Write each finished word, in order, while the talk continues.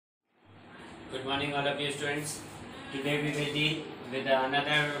Good morning all of you students. Today we will deal with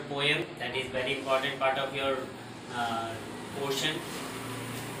another poem that is very important part of your uh, portion.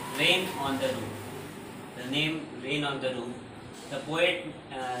 Rain on the Roof. The name Rain on the Roof. The poet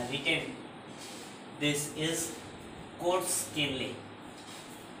written this is Coates Kinley.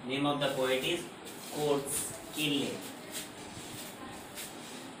 Name of the poet is Coates Kinley.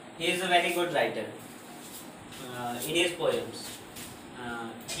 He is a very good writer. In his poems,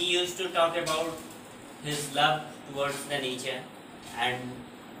 he used to talk about his love towards the nature and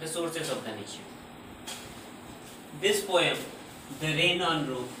the sources of the nature. This poem, The Rain on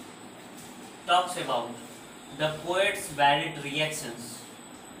Roof, talks about the poet's varied reactions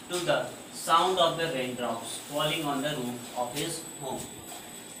to the sound of the raindrops falling on the roof of his home.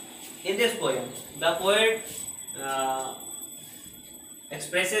 In this poem, the poet uh,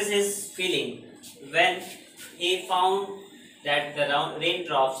 expresses his feeling when he found that the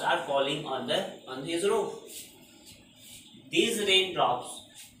raindrops are falling on his roof. These raindrops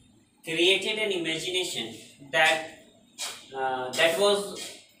created an imagination that was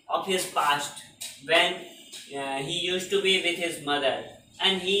of his past when he used to be with his mother,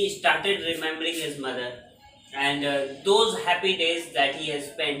 and he started remembering his mother and those happy days that he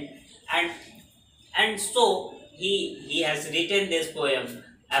has spent, and so he has written this poem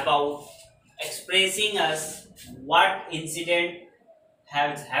about expressing us what incident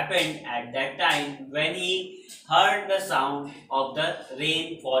has happened at that time when he heard the sound of the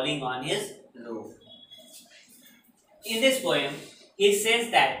rain falling on his roof. In this poem, he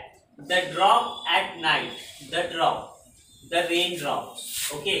says that the drop at night, the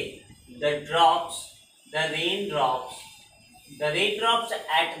raindrops, okay, the the raindrops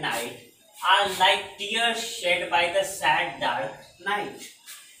at night are like tears shed by the sad dark night.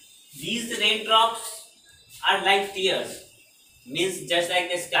 These raindrops are like tears, means just like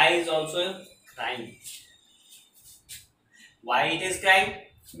the sky is also crying. Why it is crying?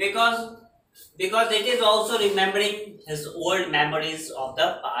 Because because it is also remembering his old memories of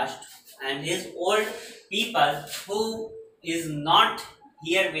the past and his old people who is not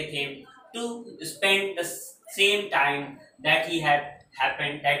here with him to spend the same time that he had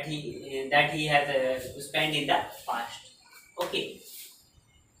happened that he has spent in the past. Okay,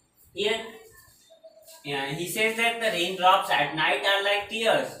 here he says that the raindrops at night are like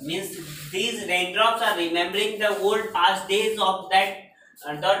tears. Means these raindrops are remembering the old past days of that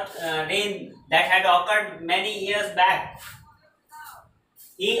rain that had occurred many years back.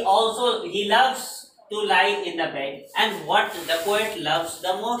 He loves to lie in the bed, and what the poet loves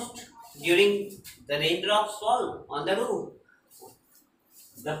the most during the raindrops fall on the roof.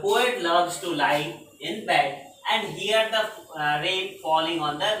 The poet loves to lie in bed and hear the rain falling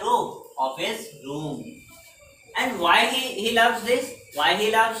on the roof of his room. And why he loves this? Why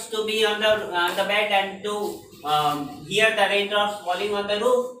he loves to be on the bed and to hear the raindrops falling on the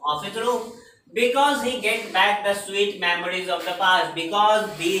roof of his room? Because he gets back the sweet memories of the past.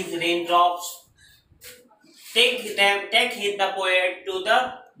 Because these raindrops take the poet to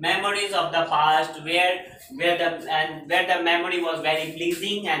the memories of the past where the memory was very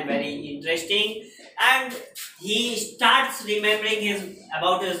pleasing and very interesting, and he starts remembering his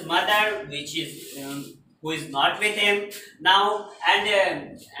about his mother, which is who is not with him now,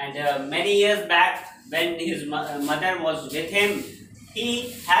 and many years back when his mother was with him,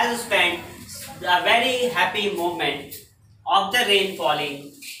 he has spent a very happy moment of the rain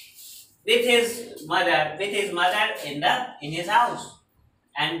falling with his mother in his house,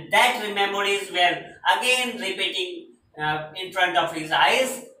 and that memories were again repeating in front of his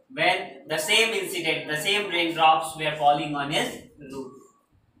eyes when the same incident, the same raindrops were falling on his roof.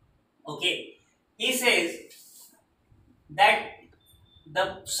 Okay, he says that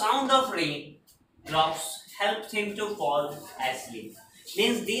the sound of rain drops helped him to fall asleep.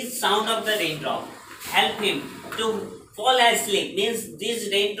 Means this sound of the raindrop help him to fall asleep. Means these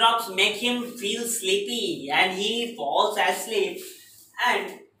raindrops make him feel sleepy and he falls asleep.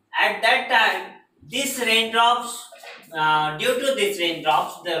 And at that time, these raindrops, due to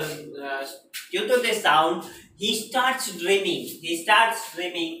this sound, he starts dreaming. He starts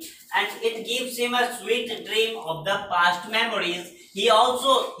dreaming, and it gives him a sweet dream of the past memories. He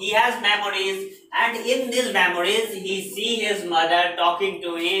has memories, and in these memories he see his mother talking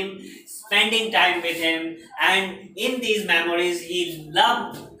to him, spending time with him, and in these memories he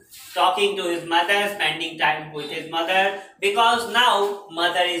loved talking to his mother, spending time with his mother, because now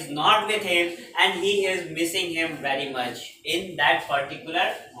mother is not with him and he is missing him very much in that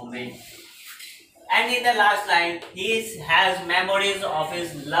particular moment. And in the last line, he has memories of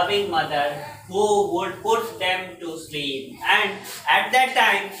his loving mother who would put them to sleep. And at that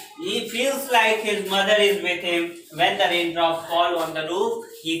time, he feels like his mother is with him. When the raindrops fall on the roof,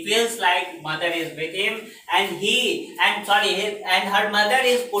 he feels like mother is with him, and and her mother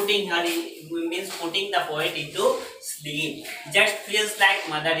is putting putting the poet into sleep. Just feels like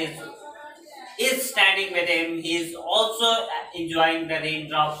mother is standing with him. He is also enjoying the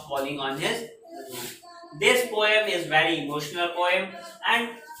raindrops falling on his roof. This poem is very emotional poem,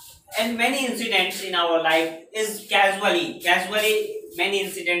 and many incidents in our life is casually many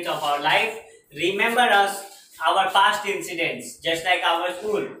incidents of our life remember us our past incidents, just like our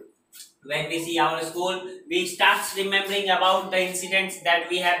school. When we see our school, we start remembering about the incidents that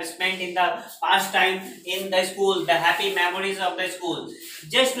we have spent in the past time in the school, the happy memories of the school.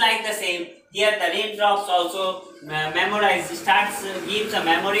 Just like the same here, the raindrops also memorize starts gives a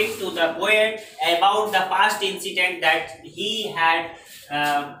memory to the poet about the past incident that he had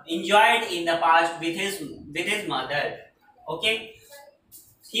enjoyed in the past with his mother. Okay,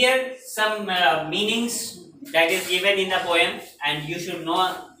 here some meanings that is given in the poem, and you should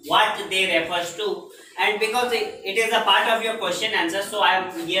know what they refers to. And because it is a part of your question answer, so I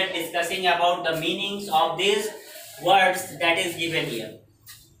am here discussing about the meanings of these words that is given here.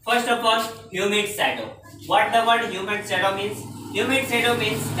 First of all, humid shadow. What the word humid shadow means? Humid shadow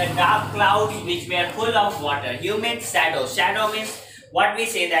means the dark clouds which were full of water. Humid shadow. Shadow means what we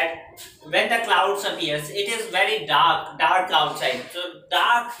say that when the clouds appears, it is very dark outside. So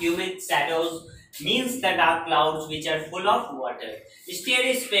dark humid shadows means the dark clouds which are full of water.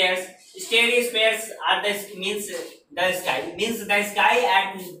 Starry spheres. Starry spheres are means the sky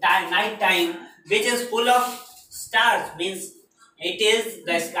at night time which is full of stars, means it is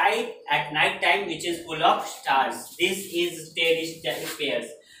the sky at night time which is full of stars. This is starry spheres.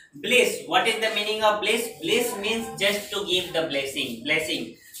 Bliss. What is the meaning of bliss? Bliss means just to give the blessing.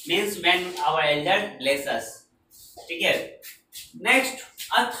 Blessing means when our elders bless us. Okay. Next,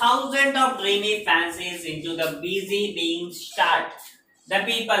 1,000 of dreamy fancies into the busy being start. The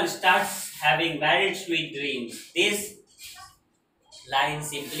people starts having very sweet dreams. This line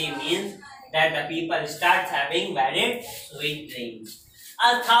simply means that the people start having very sweet dreams.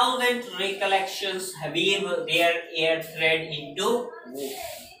 1,000 recollections weave their air thread into woof.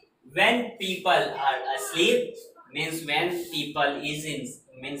 When people are asleep, means when people is in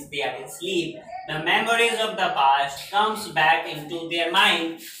means they are in sleep, the memories of the past comes back into their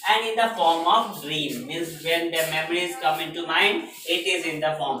mind and in the form of dream. Means when their memories come into mind, it is in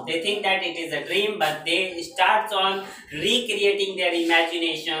the form. They think that it is a dream, but they start on recreating their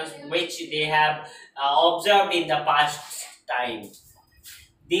imaginations which they have observed in the past time.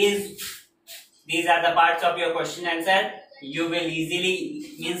 These are the parts of your question answer. You will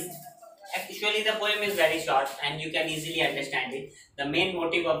easily means actually the poem is very short and you can easily understand it. The main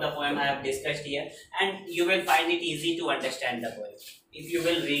motive of the poem I have discussed here, and you will find it easy to understand the poem if you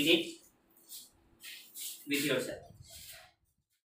will read it with yourself.